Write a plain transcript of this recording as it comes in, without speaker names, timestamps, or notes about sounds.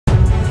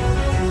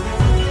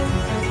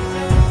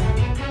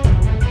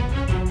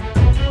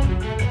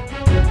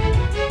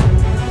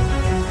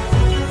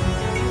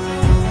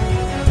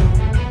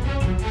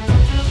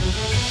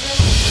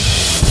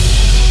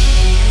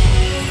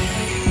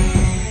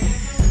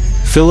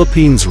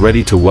Philippines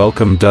ready to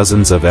welcome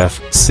dozens of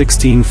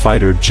F-16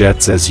 fighter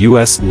jets as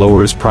U.S.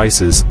 lowers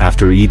prices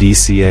after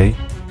EDCA?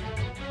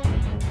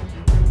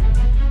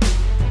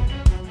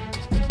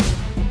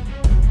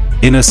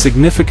 In a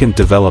significant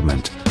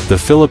development, the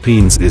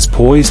Philippines is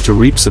poised to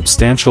reap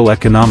substantial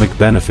economic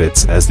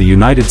benefits as the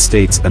United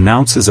States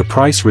announces a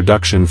price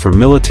reduction for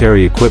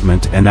military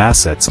equipment and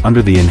assets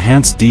under the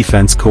Enhanced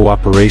Defense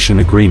Cooperation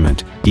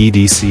Agreement,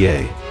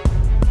 EDCA.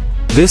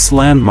 This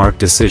landmark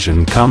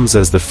decision comes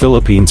as the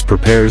Philippines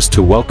prepares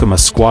to welcome a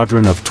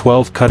squadron of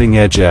 12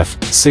 cutting-edge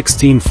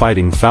F-16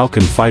 Fighting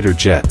Falcon fighter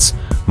jets,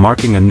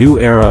 marking a new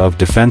era of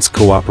defense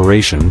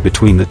cooperation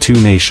between the two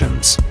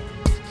nations.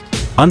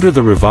 Under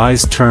the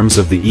revised terms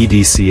of the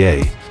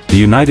EDCA, the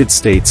United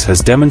States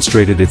has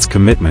demonstrated its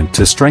commitment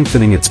to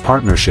strengthening its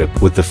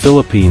partnership with the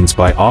Philippines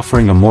by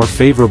offering a more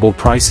favorable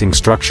pricing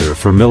structure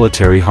for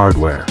military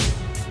hardware.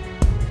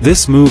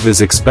 This move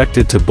is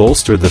expected to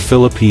bolster the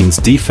Philippines'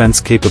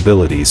 defense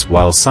capabilities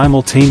while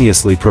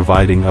simultaneously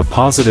providing a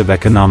positive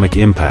economic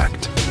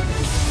impact.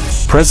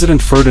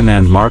 President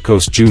Ferdinand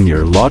Marcos Jr.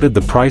 lauded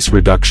the price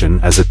reduction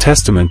as a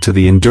testament to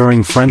the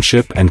enduring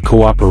friendship and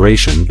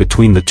cooperation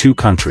between the two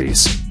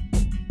countries.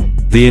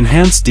 The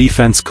Enhanced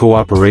Defense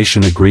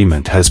Cooperation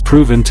Agreement has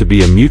proven to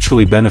be a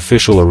mutually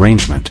beneficial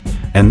arrangement,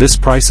 and this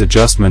price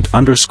adjustment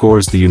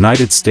underscores the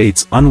United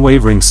States'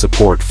 unwavering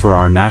support for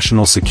our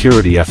national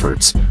security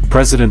efforts,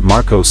 President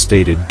Marcos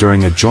stated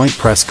during a joint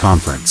press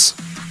conference.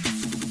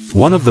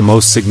 One of the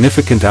most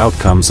significant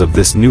outcomes of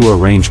this new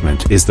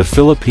arrangement is the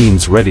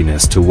Philippines'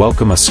 readiness to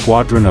welcome a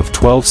squadron of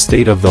 12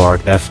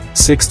 state-of-the-art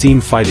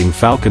F-16 Fighting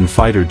Falcon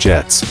fighter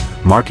jets,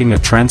 marking a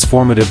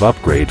transformative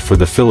upgrade for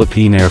the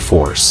Philippine Air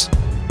Force.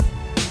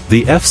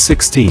 The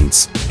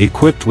F-16s,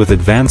 equipped with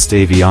advanced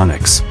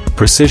avionics,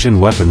 precision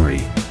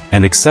weaponry,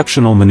 and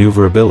exceptional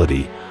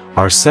maneuverability,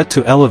 are set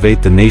to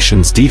elevate the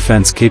nation's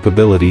defense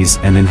capabilities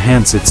and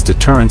enhance its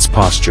deterrence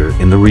posture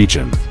in the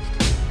region.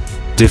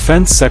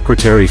 Defense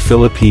Secretary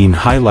Philippine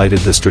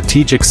highlighted the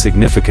strategic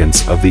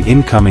significance of the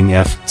incoming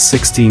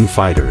F-16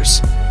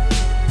 fighters.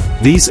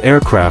 These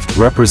aircraft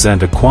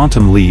represent a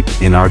quantum leap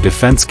in our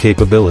defense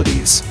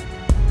capabilities.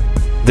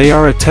 They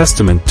are a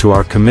testament to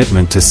our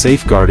commitment to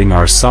safeguarding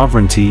our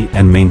sovereignty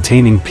and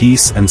maintaining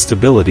peace and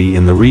stability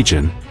in the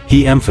region,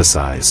 he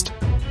emphasized.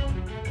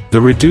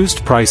 The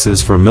reduced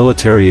prices for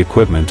military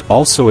equipment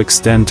also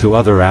extend to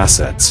other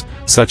assets,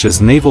 such as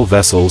naval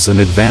vessels and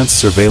advanced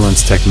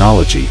surveillance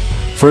technology,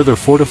 further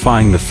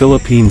fortifying the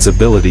Philippines'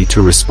 ability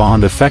to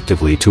respond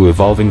effectively to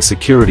evolving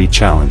security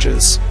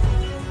challenges.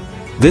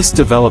 This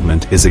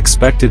development is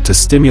expected to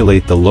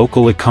stimulate the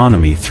local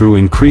economy through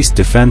increased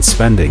defense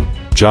spending,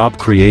 job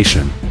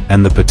creation,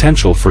 and the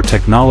potential for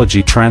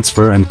technology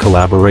transfer and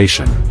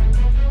collaboration.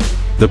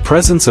 The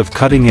presence of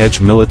cutting-edge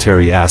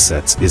military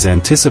assets is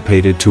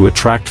anticipated to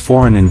attract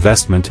foreign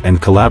investment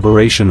and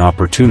collaboration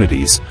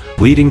opportunities,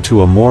 leading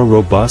to a more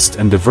robust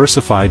and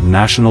diversified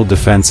national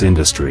defense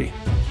industry.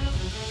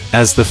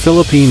 As the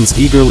Philippines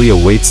eagerly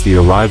awaits the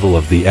arrival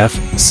of the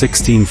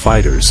F-16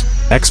 fighters,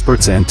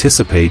 experts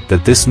anticipate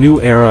that this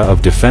new era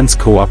of defense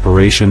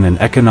cooperation and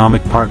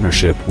economic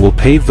partnership will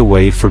pave the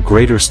way for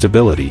greater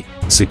stability,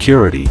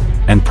 security,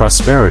 and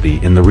prosperity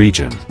in the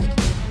region.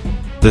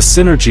 The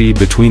synergy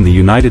between the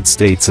United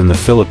States and the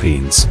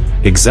Philippines,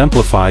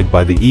 exemplified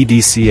by the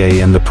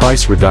EDCA and the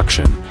price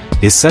reduction,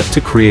 is set to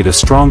create a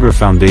stronger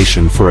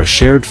foundation for a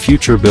shared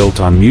future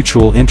built on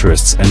mutual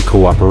interests and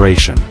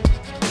cooperation.